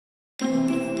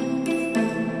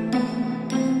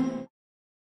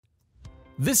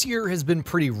This year has been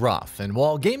pretty rough, and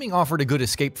while gaming offered a good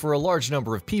escape for a large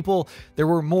number of people, there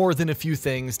were more than a few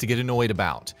things to get annoyed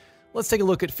about. Let's take a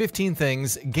look at 15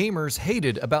 things gamers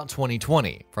hated about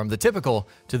 2020, from the typical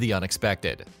to the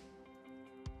unexpected.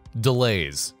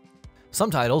 Delays.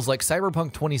 Some titles like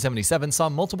Cyberpunk 2077 saw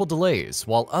multiple delays,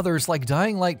 while others like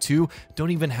Dying Light 2 don't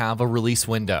even have a release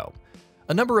window.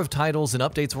 A number of titles and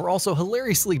updates were also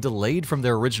hilariously delayed from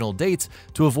their original dates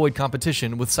to avoid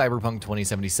competition with Cyberpunk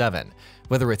 2077,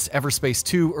 whether it's Everspace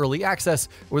 2 Early Access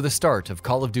or the start of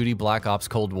Call of Duty Black Ops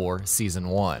Cold War Season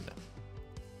 1.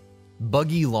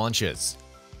 Buggy launches.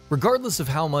 Regardless of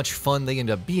how much fun they end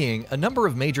up being, a number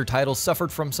of major titles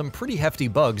suffered from some pretty hefty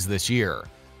bugs this year.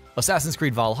 Assassin's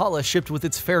Creed Valhalla shipped with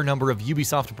its fair number of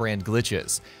Ubisoft brand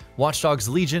glitches. Watch Dogs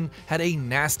Legion had a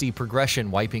nasty progression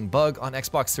wiping bug on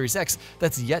Xbox Series X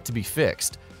that's yet to be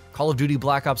fixed. Call of Duty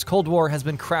Black Ops Cold War has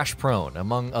been crash prone,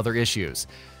 among other issues.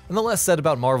 And the less said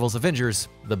about Marvel's Avengers,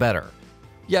 the better.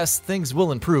 Yes, things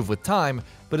will improve with time,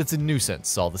 but it's a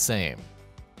nuisance all the same.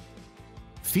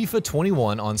 FIFA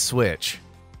 21 on Switch.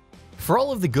 For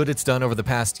all of the good it's done over the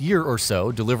past year or so,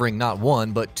 delivering not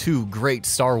one but two great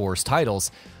Star Wars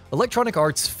titles, Electronic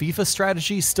Arts' FIFA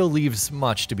strategy still leaves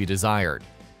much to be desired.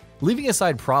 Leaving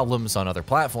aside problems on other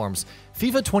platforms,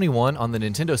 FIFA 21 on the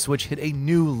Nintendo Switch hit a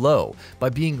new low by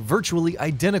being virtually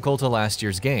identical to last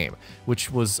year's game, which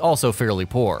was also fairly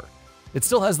poor. It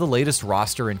still has the latest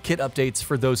roster and kit updates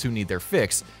for those who need their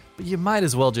fix, but you might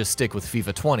as well just stick with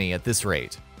FIFA 20 at this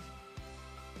rate.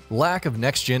 Lack of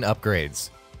next-gen upgrades.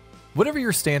 Whatever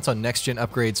your stance on next-gen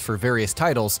upgrades for various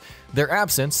titles, their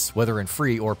absence, whether in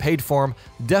free or paid form,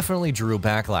 definitely drew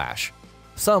backlash.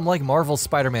 Some, like Marvel's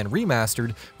Spider-Man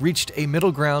Remastered, reached a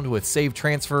middle ground with save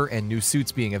transfer and new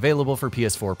suits being available for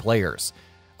PS4 players.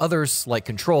 Others, like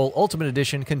Control Ultimate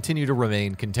Edition, continue to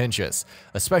remain contentious,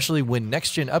 especially when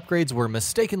next-gen upgrades were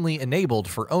mistakenly enabled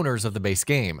for owners of the base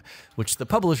game, which the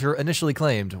publisher initially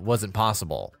claimed wasn't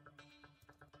possible.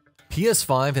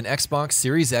 PS5 and Xbox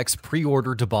Series X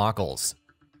pre-order debacles.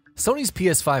 Sony's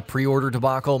PS5 pre-order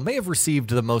debacle may have received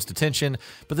the most attention,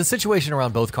 but the situation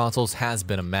around both consoles has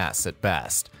been a mess at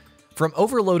best. From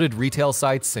overloaded retail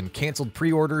sites and canceled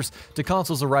pre-orders to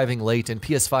consoles arriving late and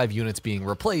PS5 units being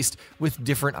replaced with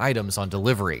different items on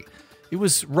delivery. It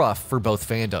was rough for both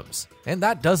fandoms, and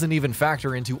that doesn't even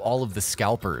factor into all of the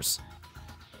scalpers.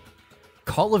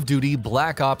 Call of Duty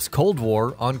Black Ops Cold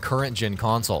War on current-gen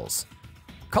consoles.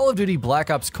 Call of Duty Black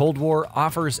Ops Cold War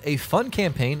offers a fun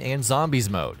campaign and zombies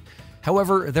mode.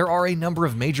 However, there are a number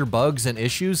of major bugs and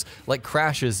issues like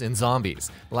crashes in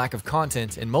zombies, lack of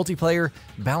content in multiplayer,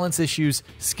 balance issues,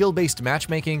 skill-based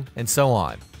matchmaking, and so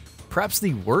on. Perhaps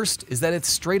the worst is that it's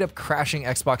straight up crashing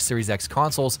Xbox Series X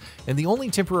consoles, and the only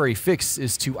temporary fix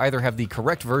is to either have the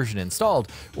correct version installed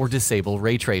or disable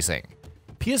ray tracing.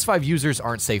 PS5 users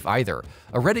aren't safe either.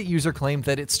 A Reddit user claimed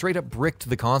that it straight up bricked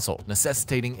the console,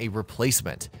 necessitating a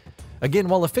replacement. Again,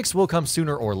 while a fix will come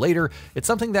sooner or later, it's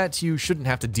something that you shouldn't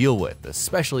have to deal with,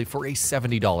 especially for a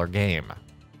 $70 game.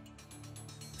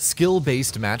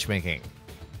 Skill-based matchmaking.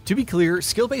 To be clear,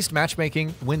 skill-based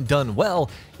matchmaking, when done well,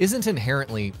 isn't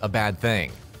inherently a bad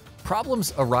thing.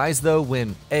 Problems arise though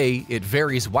when A, it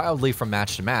varies wildly from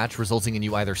match to match, resulting in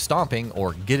you either stomping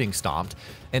or getting stomped,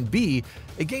 and B,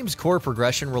 a game's core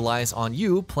progression relies on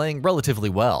you playing relatively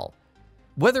well.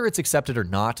 Whether it's accepted or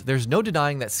not, there's no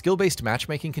denying that skill-based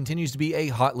matchmaking continues to be a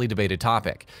hotly debated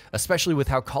topic, especially with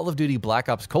how Call of Duty Black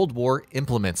Ops Cold War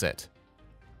implements it.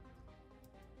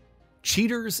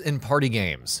 Cheaters in party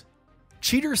games.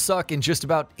 Cheaters suck in just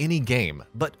about any game,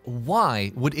 but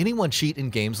why would anyone cheat in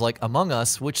games like Among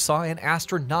Us, which saw an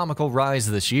astronomical rise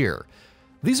this year?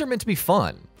 These are meant to be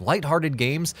fun, lighthearted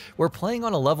games where playing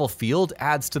on a level field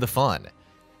adds to the fun.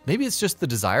 Maybe it's just the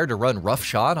desire to run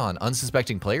roughshod on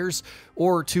unsuspecting players,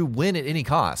 or to win at any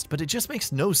cost, but it just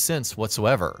makes no sense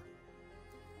whatsoever.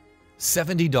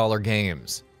 $70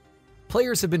 games.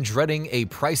 Players have been dreading a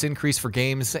price increase for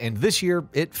games, and this year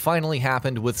it finally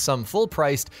happened with some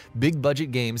full-priced,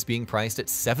 big-budget games being priced at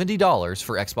 $70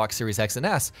 for Xbox Series X and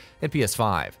S and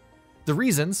PS5. The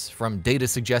reasons, from data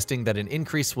suggesting that an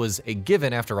increase was a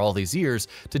given after all these years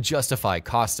to justify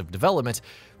cost of development,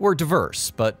 were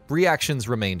diverse, but reactions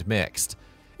remained mixed.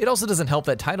 It also doesn't help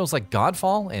that titles like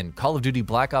Godfall and Call of Duty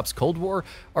Black Ops Cold War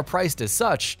are priced as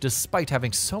such despite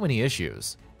having so many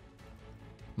issues.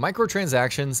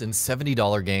 Microtransactions in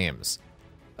 $70 games.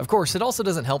 Of course, it also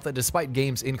doesn't help that despite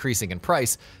games increasing in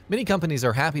price, many companies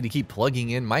are happy to keep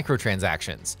plugging in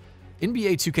microtransactions.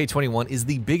 NBA 2K21 is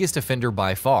the biggest offender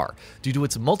by far, due to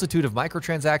its multitude of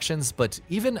microtransactions, but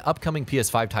even upcoming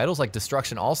PS5 titles like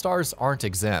Destruction All-Stars aren't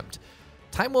exempt.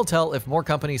 Time will tell if more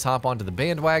companies hop onto the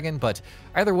bandwagon, but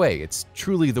either way, it's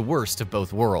truly the worst of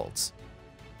both worlds.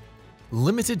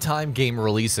 Limited time game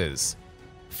releases.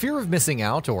 Fear of missing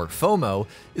out, or FOMO,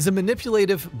 is a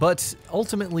manipulative but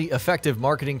ultimately effective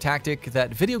marketing tactic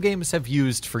that video games have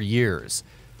used for years.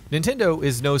 Nintendo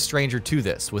is no stranger to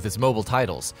this with its mobile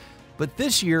titles, but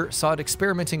this year saw it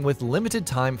experimenting with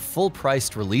limited-time,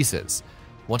 full-priced releases.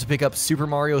 Want to pick up Super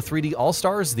Mario 3D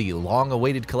All-Stars, the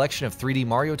long-awaited collection of 3D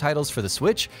Mario titles for the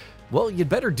Switch? Well, you'd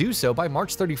better do so by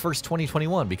March 31st,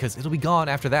 2021, because it'll be gone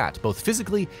after that, both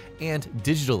physically and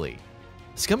digitally.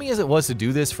 Scummy as it was to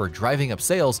do this for driving up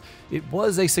sales, it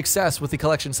was a success with the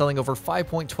collection selling over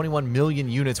 5.21 million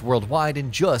units worldwide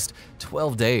in just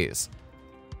 12 days.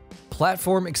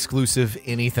 Platform exclusive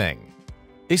anything.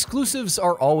 Exclusives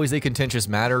are always a contentious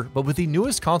matter, but with the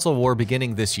newest console war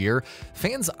beginning this year,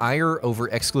 fans' ire over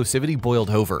exclusivity boiled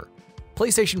over.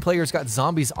 PlayStation players got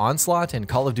Zombies Onslaught and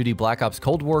Call of Duty Black Ops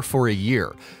Cold War for a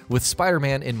year, with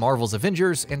Spider-Man in Marvel's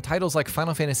Avengers and titles like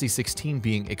Final Fantasy XVI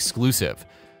being exclusive.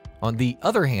 On the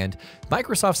other hand,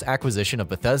 Microsoft's acquisition of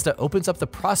Bethesda opens up the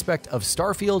prospect of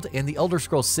Starfield and The Elder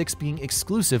Scrolls VI being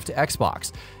exclusive to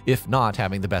Xbox, if not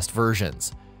having the best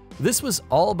versions. This was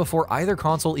all before either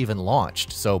console even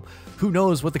launched, so who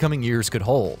knows what the coming years could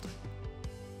hold.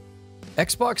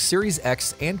 Xbox Series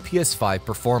X and PS5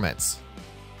 performance.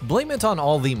 Blame it on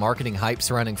all the marketing hype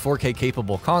surrounding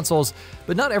 4K-capable consoles,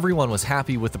 but not everyone was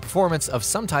happy with the performance of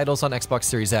some titles on Xbox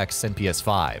Series X and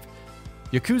PS5.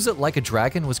 Yakuza Like a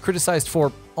Dragon was criticized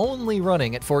for only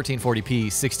running at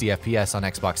 1440p 60 FPS on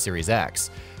Xbox Series X,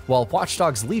 while Watch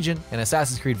Dogs Legion and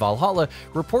Assassin's Creed Valhalla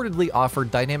reportedly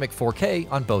offered dynamic 4K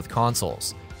on both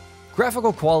consoles.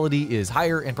 Graphical quality is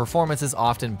higher and performance is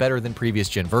often better than previous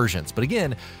gen versions, but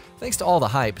again, thanks to all the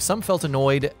hype, some felt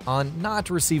annoyed on not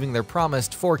receiving their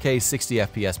promised 4K 60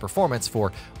 FPS performance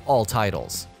for all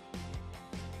titles.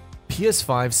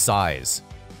 PS5 size.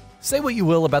 Say what you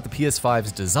will about the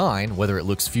PS5's design, whether it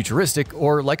looks futuristic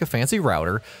or like a fancy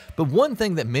router, but one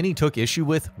thing that many took issue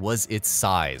with was its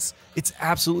size. It's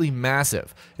absolutely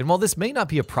massive, and while this may not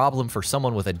be a problem for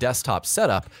someone with a desktop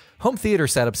setup, home theater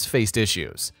setups faced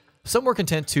issues. Some were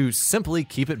content to simply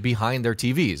keep it behind their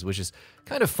TVs, which is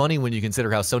kind of funny when you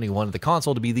consider how Sony wanted the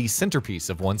console to be the centerpiece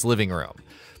of one's living room.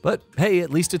 But hey,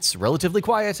 at least it's relatively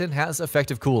quiet and has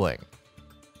effective cooling.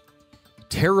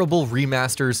 Terrible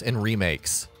remasters and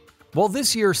remakes. While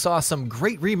this year saw some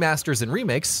great remasters and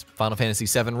remakes, Final Fantasy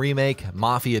VII Remake,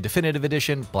 Mafia Definitive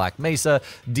Edition, Black Mesa,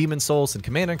 Demon's Souls, and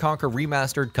Command & Conquer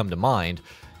Remastered come to mind,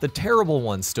 the terrible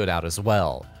ones stood out as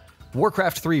well.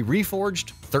 Warcraft 3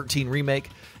 Reforged, 13 Remake,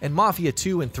 and Mafia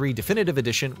 2 and 3 Definitive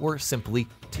Edition were simply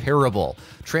terrible,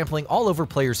 trampling all over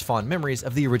players' fond memories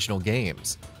of the original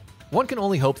games. One can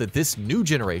only hope that this new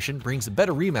generation brings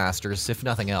better remasters if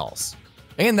nothing else.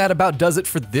 And that about does it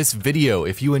for this video.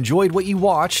 If you enjoyed what you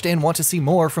watched and want to see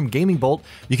more from Gaming Bolt,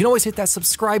 you can always hit that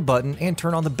subscribe button and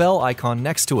turn on the bell icon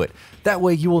next to it. That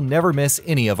way you will never miss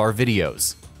any of our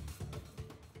videos.